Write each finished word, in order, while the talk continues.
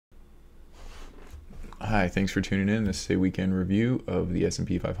Hi, thanks for tuning in. This is a weekend review of the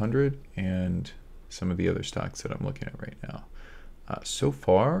S&P 500 and some of the other stocks that I'm looking at right now. So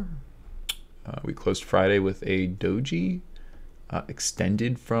far, we closed Friday with a doji,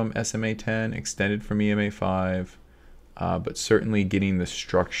 extended from SMA 10, extended from EMA 5, but certainly getting the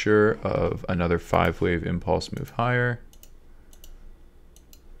structure of another 5-wave impulse move higher.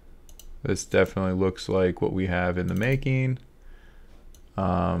 This definitely looks like what we have in the making.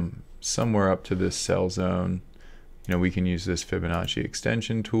 Somewhere up to this sell zone, we can use this Fibonacci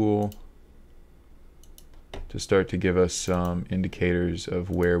extension tool to start to give us some indicators of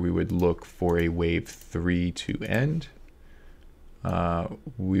where we would look for a wave 3 to end.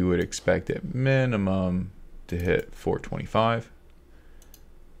 We would expect at minimum to hit 425.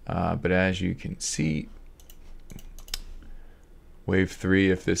 But as you can see, wave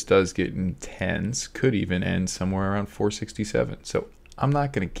 3, if this does get intense, could even end somewhere around 467. So I'm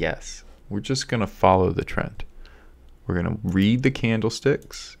not going to guess. We're just going to follow the trend. We're going to read the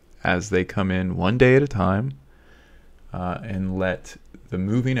candlesticks as they come in one day at a time, and let the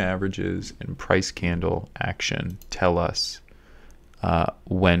moving averages and price candle action tell us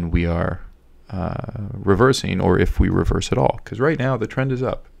when we are reversing, or if we reverse at all. Because right now the trend is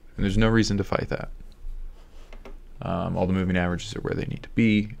up, and there's no reason to fight that. All the moving averages are where they need to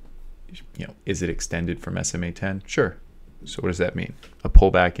be. Is it extended from SMA 10? Sure. So what does that mean? A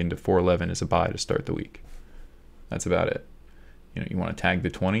pullback into 411 is a buy to start the week. That's about it. You want to tag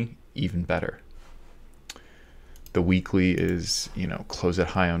the 20, even better. The weekly is, close at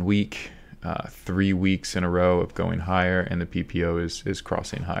high on week, 3 weeks in a row of going higher, and the PPO is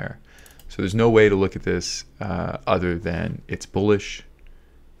crossing higher. So there's no way to look at this other than it's bullish.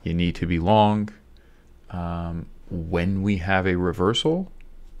 You need to be long. When we have a reversal,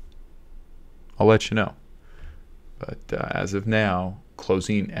 I'll let you know. But as of now,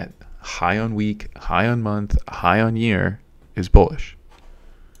 closing at high on week, high on month, high on year is bullish.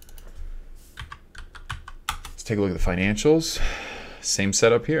 Let's take a look at the financials. Same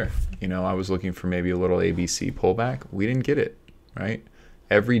setup here. I was looking for maybe a little ABC pullback. We didn't get it, right?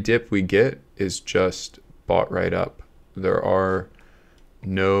 Every dip we get is just bought right up. There are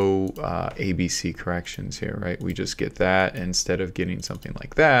no ABC corrections here, right? We just get that. Instead of getting something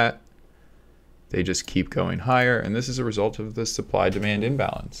like that, they just keep going higher, and this is a result of the supply-demand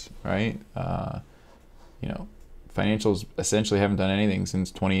imbalance, right? Financials essentially haven't done anything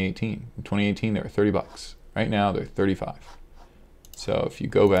since 2018. In 2018, they were $30. Right now, they're 35. So if you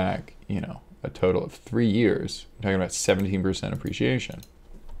go back, a total of 3 years, you're talking about 17% appreciation.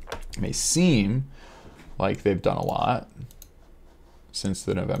 It may seem like they've done a lot since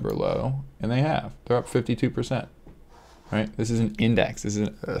the November low, and they have. They're up 52%. Right? This is an index. This is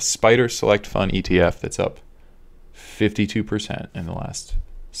a Spider Select Fund ETF that's up 52% in the last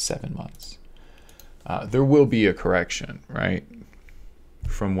 7 months. There will be a correction, right?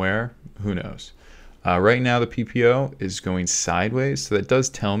 From where? Who knows? Right now, the PPO is going sideways, so that does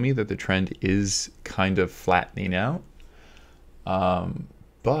tell me that the trend is kind of flattening out.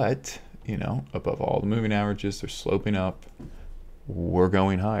 But, above all the moving averages, they're sloping up. We're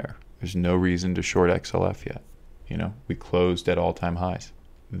going higher. There's no reason to short XLF yet. We closed at all-time highs.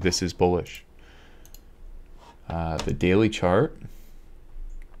 This is bullish. The daily chart,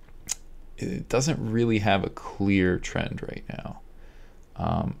 it doesn't really have a clear trend right now.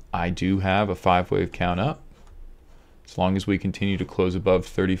 I do have a 5-wave count up. As long as we continue to close above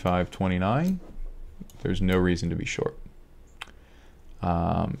 35.29, there's no reason to be short.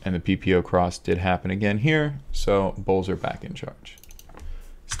 And the PPO cross did happen again here, so bulls are back in charge.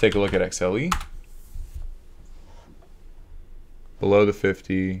 Let's take a look at XLE. Below the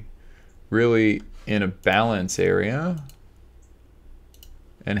 50, really in a balance area,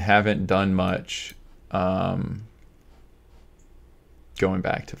 and haven't done much going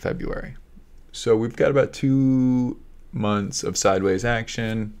back to February. So we've got about 2 months of sideways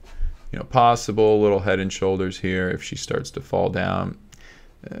action, possible little head and shoulders here if she starts to fall down.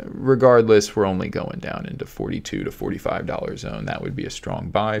 Regardless, we're only going down into $42 to $45 zone. That would be a strong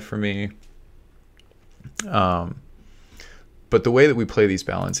buy for me. But the way that we play these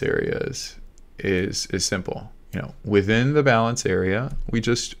balance areas is simple. Within the balance area, we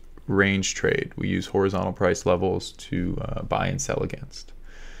just range trade. We use horizontal price levels to buy and sell against.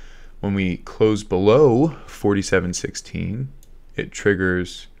 When we close below 47.16, it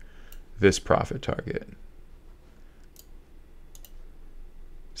triggers this profit target.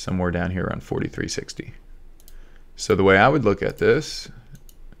 Somewhere down here around 43.60. So the way I would look at this,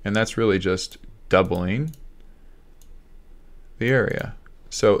 and that's really just doubling the area.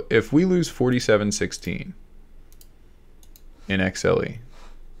 So if we lose 47.16 in XLE,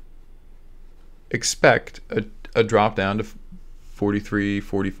 expect a drop down to 43,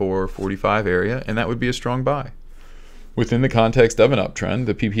 44, 45 area, and that would be a strong buy. Within the context of an uptrend,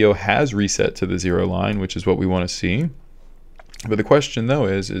 the PPO has reset to the zero line, which is what we want to see. But the question though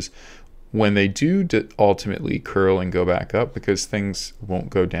is when they do ultimately curl and go back up, because things won't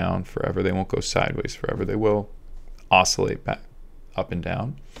go down forever, they won't go sideways forever, they will oscillate back up and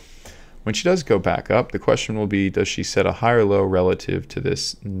down. When she does go back up, the question will be, does she set a higher low relative to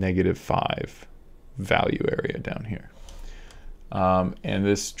this -5 value area down here? And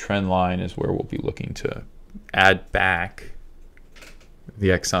this trend line is where we'll be looking to add back the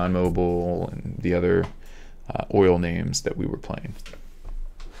ExxonMobil and the other oil names that we were playing.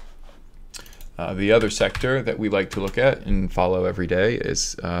 The other sector that we like to look at and follow every day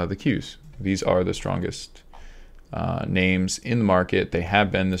is the Qs. These are the strongest names in the market. They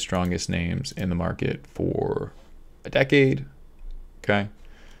have been the strongest names in the market for a decade. Okay,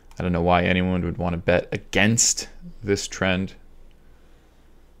 I don't know why anyone would want to bet against this trend,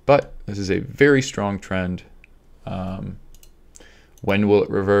 but this is a very strong trend. When will it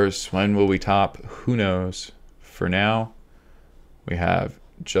reverse? When will we top? Who knows? For now, we have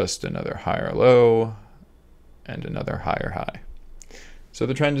just another higher low and another higher high. So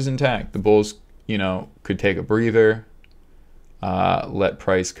the trend is intact. The bulls, could take a breather, let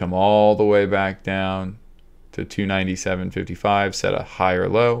price come all the way back down to 297.55, set a higher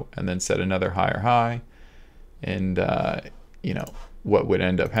low, and then set another higher high. And, what would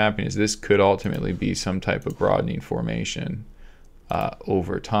end up happening is this could ultimately be some type of broadening formation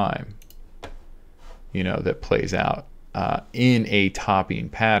over time, that plays out in a topping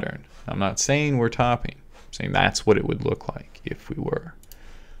pattern. I'm not saying we're topping. I'm saying that's what it would look like if we were,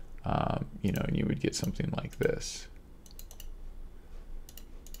 and you would get something like this.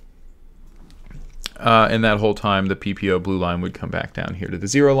 And that whole time, the PPO blue line would come back down here to the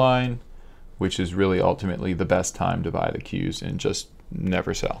zero line, which is really ultimately the best time to buy the Qs and just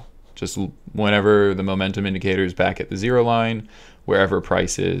never sell. Just whenever the momentum indicator is back at the zero line, wherever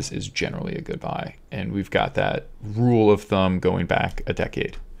price is generally a good buy. And we've got that rule of thumb going back a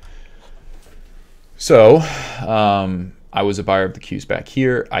decade. So I was a buyer of the Qs back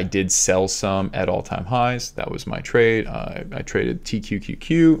here. I did sell some at all-time highs. That was my trade. I traded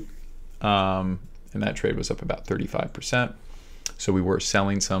TQQQ, and that trade was up about 35%. So we were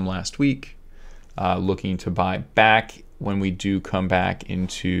selling some last week, looking to buy back when we do come back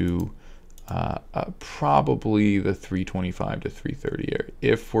into probably the 325 to 330 area.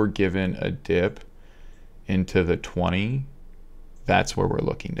 If we're given a dip into the 20, that's where we're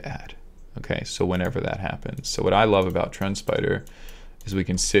looking to add. Okay, so whenever that happens. So what I love about TrendSpider is we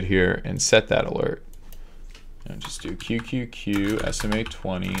can sit here and set that alert. And just do QQQ SMA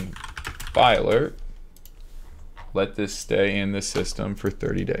 20 buy alert. Let this stay in the system for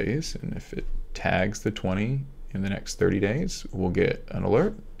 30 days. And if it tags the 20 in the next 30 days, we'll get an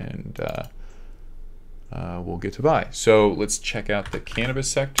alert and we'll get to buy. So let's check out the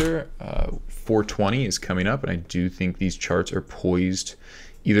cannabis sector. 420 is coming up, and I do think these charts are poised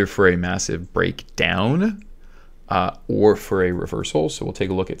either for a massive breakdown or for a reversal. So we'll take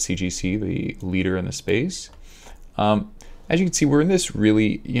a look at CGC, the leader in the space. As you can see, we're in this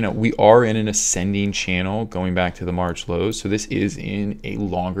really, we are in an ascending channel going back to the March lows. So this is in a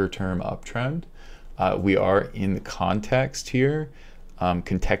longer term uptrend. We are in the context here.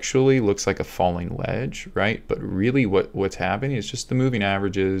 Contextually looks like a falling wedge, right? But really what's happening is just the moving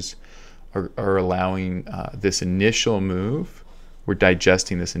averages are allowing this initial move. We're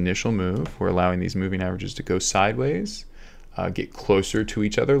digesting this initial move. We're allowing these moving averages to go sideways, get closer to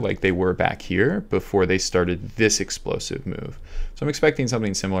each other like they were back here before they started this explosive move. So I'm expecting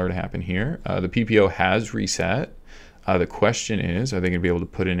something similar to happen here. The PPO has reset. The question is, are they going to be able to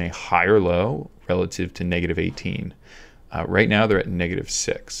put in a higher low relative to -18? Right now they're at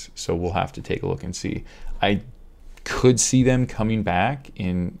 -6, so we'll have to take a look and see. I could see them coming back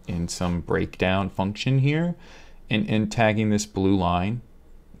in some breakdown function here and tagging this blue line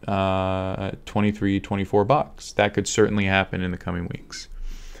 23, 24 bucks. That could certainly happen in the coming weeks.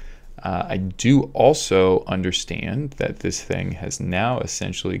 I do also understand that this thing has now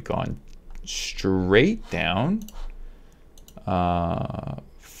essentially gone straight down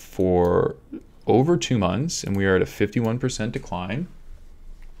for over 2 months, and we are at a 51% decline.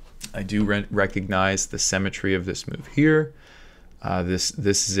 I do recognize the symmetry of this move here. This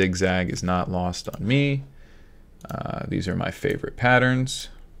zigzag is not lost on me. These are my favorite patterns.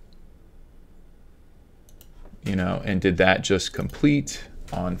 And did that just complete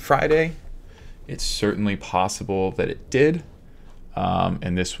on Friday? It's certainly possible that it did.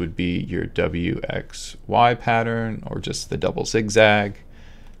 And this would be your WXY pattern or just the double zigzag.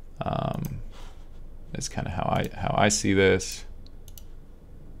 That's kind of how I see this.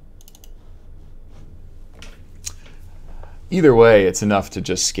 Either way, it's enough to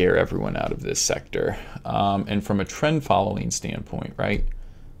just scare everyone out of this sector. And from a trend following standpoint, right?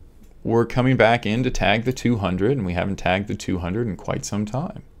 We're coming back in to tag the 200, and we haven't tagged the 200 in quite some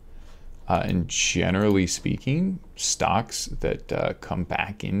time. And generally speaking, stocks that come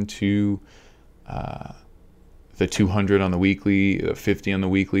back into the 200 on the weekly, the 50 on the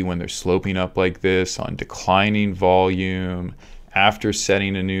weekly, when they're sloping up like this on declining volume after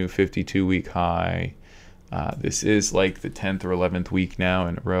setting a new 52-week high. This is like the 10th or 11th week now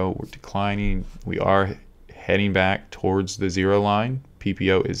in a row. We're declining. We are heading back towards the zero line.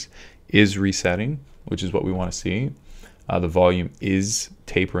 PPO is resetting, which is what we want to see. The volume is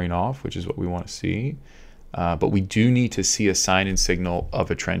tapering off, which is what we want to see. But we do need to see a sign and signal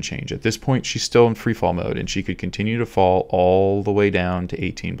of a trend change. At this point, she's still in free fall mode, and she could continue to fall all the way down to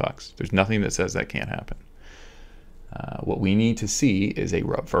 18 bucks. There's nothing that says that can't happen. What we need to see is a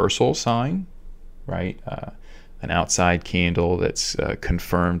reversal sign, right? An outside candle that's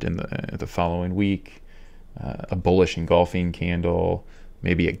confirmed in the following week, a bullish engulfing candle,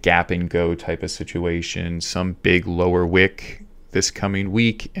 maybe a gap and go type of situation, some big lower wick this coming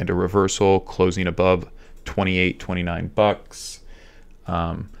week, and a reversal closing above 28, 29 bucks.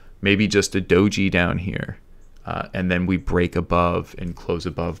 Maybe just a doji down here, and then we break above and close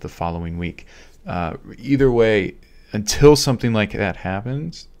above the following week. Either way, until something like that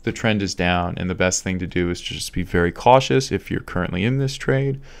happens, the trend is down, and the best thing to do is just be very cautious if you're currently in this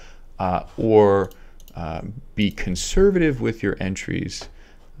trade, or be conservative with your entries,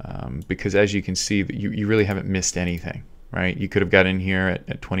 because as you can see, you really haven't missed anything, right? You could have got in here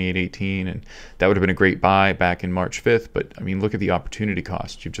at 28.18, and that would have been a great buy back in March 5th, but I mean, look at the opportunity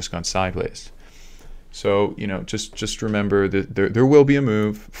cost. You've just gone sideways. So, you know, just remember that there will be a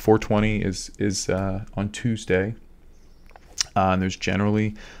move. 420 is on Tuesday. And there's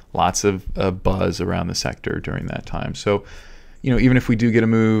generally lots of buzz around the sector during that time. So, you know, even if we do get a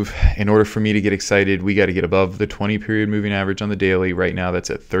move, in order for me to get excited, we got to get above the 20-period moving average on the daily. Right now,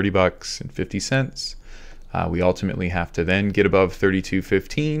 that's at 30 bucks and 50 cents. We ultimately have to then get above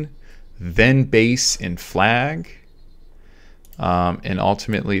 32.15, then base and flag, and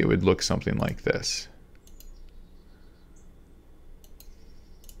ultimately it would look something like this.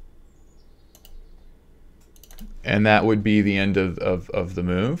 And that would be the end of the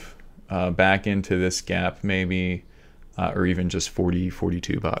move, back into this gap maybe, or even just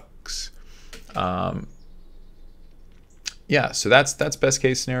 42 bucks. Yeah, so that's best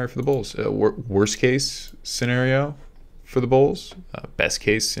case scenario for the bulls. Worst case scenario for the bulls, best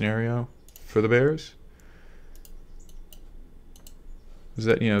case scenario for the bears. Is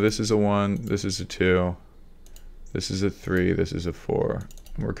that, you know, this is a 1, this is a 2, this is a 3, this is a 4.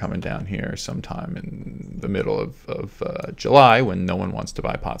 We're coming down here sometime in the middle of July, when no one wants to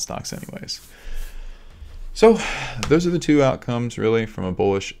buy pot stocks anyways. So those are the two outcomes really from a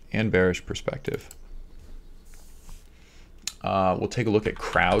bullish and bearish perspective. We'll take a look at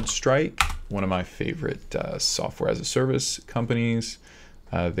CrowdStrike, one of my favorite software as a service companies.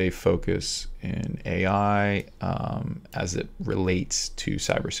 They focus in AI as it relates to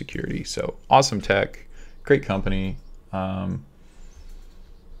cybersecurity. So awesome tech, great company.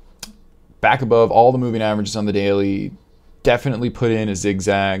 Back above all the moving averages on the daily. Definitely put in a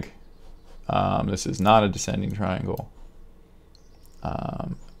zigzag. This is not a descending triangle. I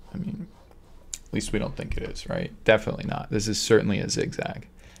mean, at least we don't think it is, right? Definitely not. This is certainly a zigzag.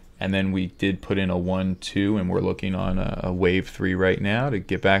 And then we did put in a 1, 2, and we're looking on a wave 3 right now to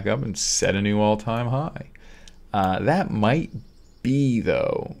get back up and set a new all-time high. That might be,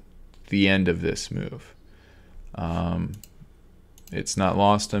 though, the end of this move. It's not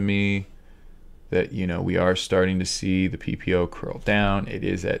lost on me that, you know, we are starting to see the PPO curl down. It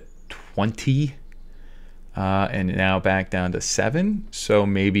is at 20 and now back down to 7, so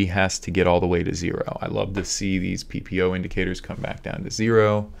maybe has to get all the way to 0. I love to see these PPO indicators come back down to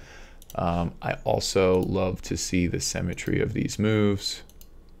 0. I also love to see the symmetry of these moves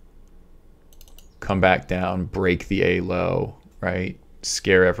come back down, break the A low, right,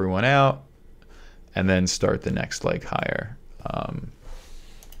 scare everyone out, and then start the next leg higher.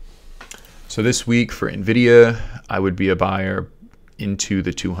 So this week for NVIDIA, I would be a buyer into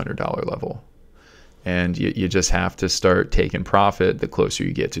the $200 level. And you just have to start taking profit the closer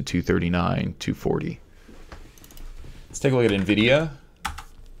you get to 239, 240. Let's take a look at NVIDIA,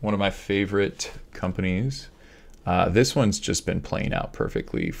 one of my favorite companies. This one's just been playing out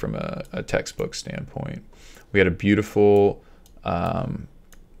perfectly from a textbook standpoint. We had a beautiful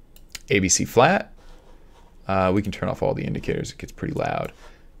ABC flat. We can turn off all the indicators. It gets pretty loud.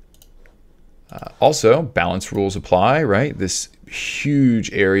 Also, balance rules apply, right? This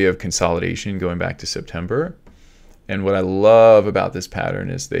huge area of consolidation going back to September. And what I love about this pattern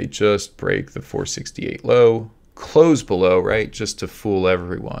is they just break the 468 low, close below, right? Just to fool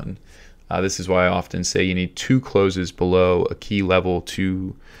everyone. This is why I often say you need 2 closes below a key level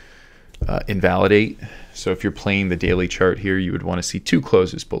to invalidate. So if you're playing the daily chart here, you would want to see 2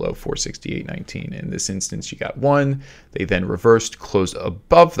 closes below 468.19. In this instance, you got 1. They then reversed, closed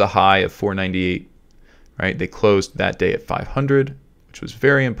above the high of 498, right? They closed that day at 500, which was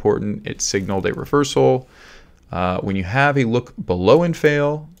very important. It signaled a reversal. When you have a look below and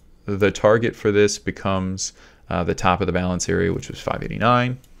fail, the target for this becomes the top of the balance area, which was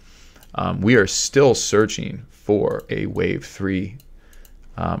 589. We are still searching for a wave 3.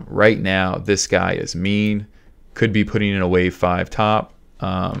 Right now, this guy is mean. Could be putting in a wave 5 top.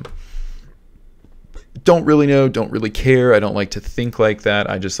 Don't really know, don't really care. I don't like to think like that.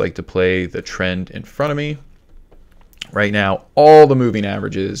 I just like to play the trend in front of me. Right now, all the moving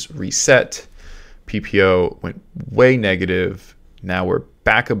averages reset. PPO went way negative. Now we're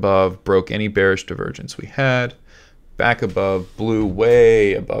back above, broke any bearish divergence we had. Back above, blue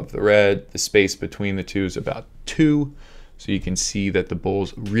way above the red. The space between the two is about 2. So you can see that the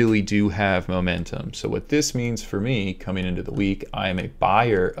bulls really do have momentum. So what this means for me coming into the week, I am a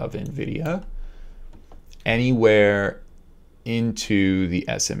buyer of NVIDIA anywhere into the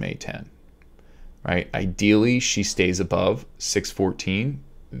SMA 10, right? Ideally, she stays above 614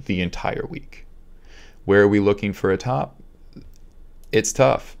 the entire week. Where are we looking for a top? It's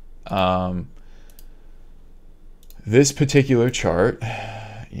tough. This particular chart,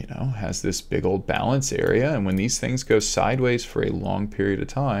 you know, has this big old balance area, and when these things go sideways for a long period of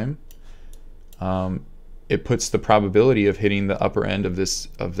time, it puts the probability of hitting the upper end of this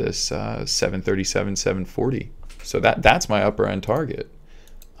 737, 740. So that's my upper end target.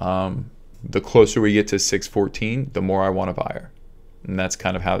 The closer we get to 614, the more I want to buy her, and that's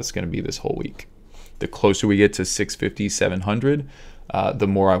kind of how it's going to be this whole week. The closer we get to 650, 700, the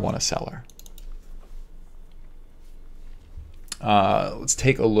more I want to sell her. Let's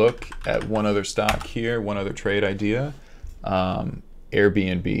take a look at one other stock here, one other trade idea,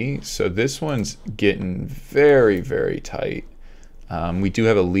 Airbnb. So this one's getting very, very tight. We do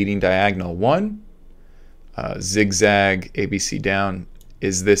have a leading diagonal 1, zigzag ABC down.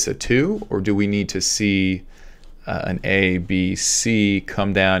 Is this a 2, or do we need to see an A, B, C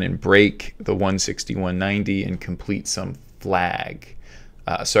come down and break the 161.90 and complete some flag?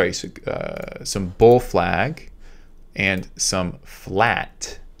 Some bull flag and some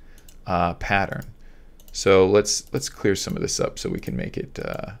flat pattern. So let's clear some of this up so we can make it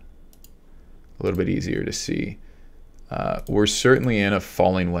a little bit easier to see. We're certainly in a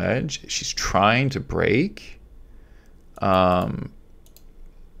falling wedge. She's trying to break, but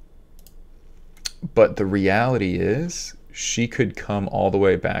the reality is she could come all the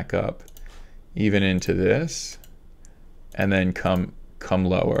way back up even into this and then come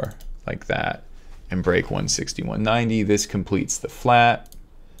lower like that and break 161.90. This completes the flat.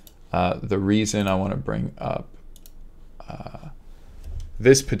 The reason I want to bring up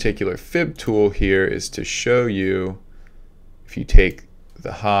this particular fib tool here is to show you, if you take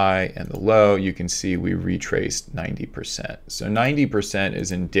the high and the low, you can see we retraced 90%. So 90%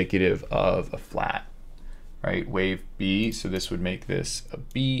 is indicative of a flat, right? Wave B, so this would make this a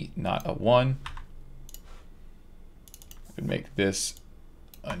B, not a 1. Would make this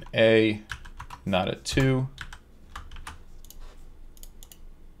an A, not a 2.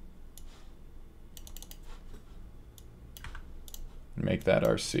 Make that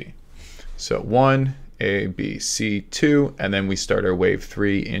our C. So 1, A, B, C, 2, and then we start our wave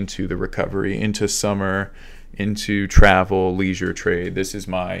 3 into the recovery, into summer, into travel, leisure trade. This is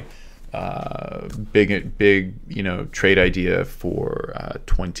my big trade idea for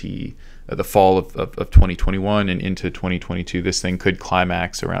the fall of 2021 and into 2022. This thing could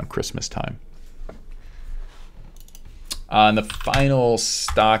climax around Christmas time. And the final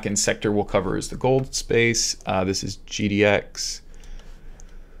stock and sector we'll cover is the gold space. This is GDX.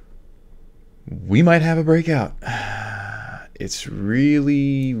 We might have a breakout. It's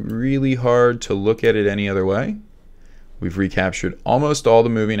really, really hard to look at it any other way. We've recaptured almost all the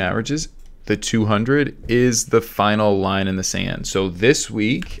moving averages. The 200 is the final line in the sand. So this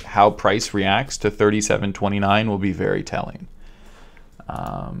week, how price reacts to 37.29 will be very telling.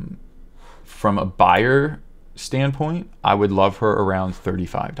 From a buyer standpoint, I would love her around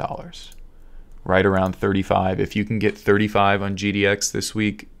 $35. Right around 35. If you can get 35 on GDX this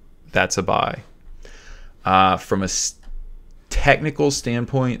week, that's a buy. From a technical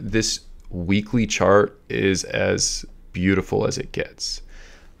standpoint, this weekly chart is as beautiful as it gets.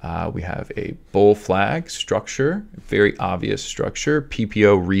 We have a bull flag structure, very obvious structure.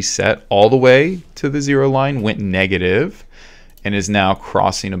 PPO reset all the way to the 0 line, went negative, and is now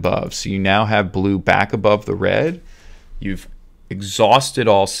crossing above. So you now have blue back above the red. You've exhausted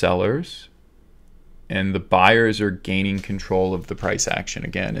all sellers, and the buyers are gaining control of the price action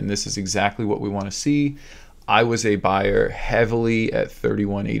again. And this is exactly what we want to see. I was a buyer heavily at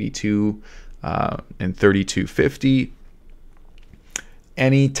 31.82 and 32.50.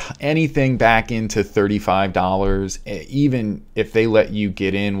 Anything back into $35, even if they let you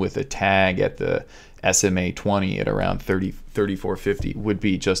get in with a tag at the SMA 20 at around 34.50, would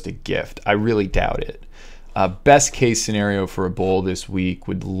be just a gift. I really doubt it. Best case scenario for a bull this week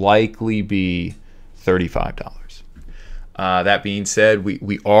would likely be $35. That being said,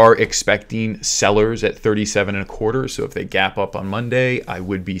 we are expecting sellers at 37.25. So if they gap up on Monday, I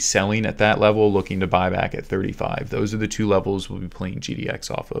would be selling at that level, looking to buy back at 35. Those are the two levels we'll be playing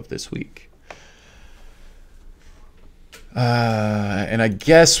GDX off of this week. And I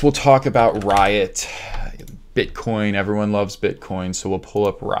guess we'll talk about Riot, Bitcoin. Everyone loves Bitcoin, so we'll pull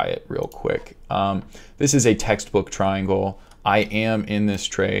up Riot real quick. This is a textbook triangle. I am in this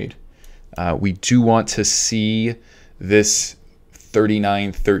trade. We do want to see this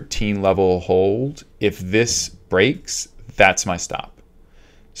 39.13 level hold. If this breaks, that's my stop.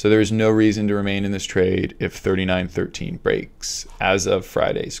 So there's no reason to remain in this trade if 39.13 breaks. As of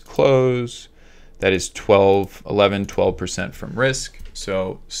Friday's close, that is 12% from risk.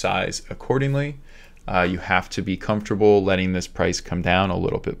 So size accordingly. You have to be comfortable letting this price come down a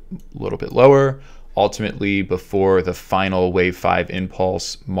little bit lower. Ultimately, before the final wave 5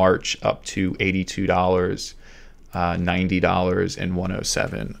 impulse march up to $82, $90, and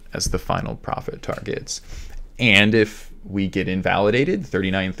 $107 as the final profit targets. And if we get invalidated,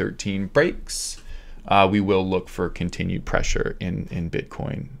 39.13 breaks, we will look for continued pressure in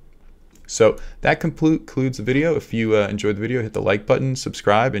Bitcoin. So that concludes the video. If you enjoyed the video, hit the like button,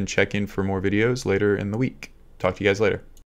 subscribe, and check in for more videos later in the week. Talk to you guys later.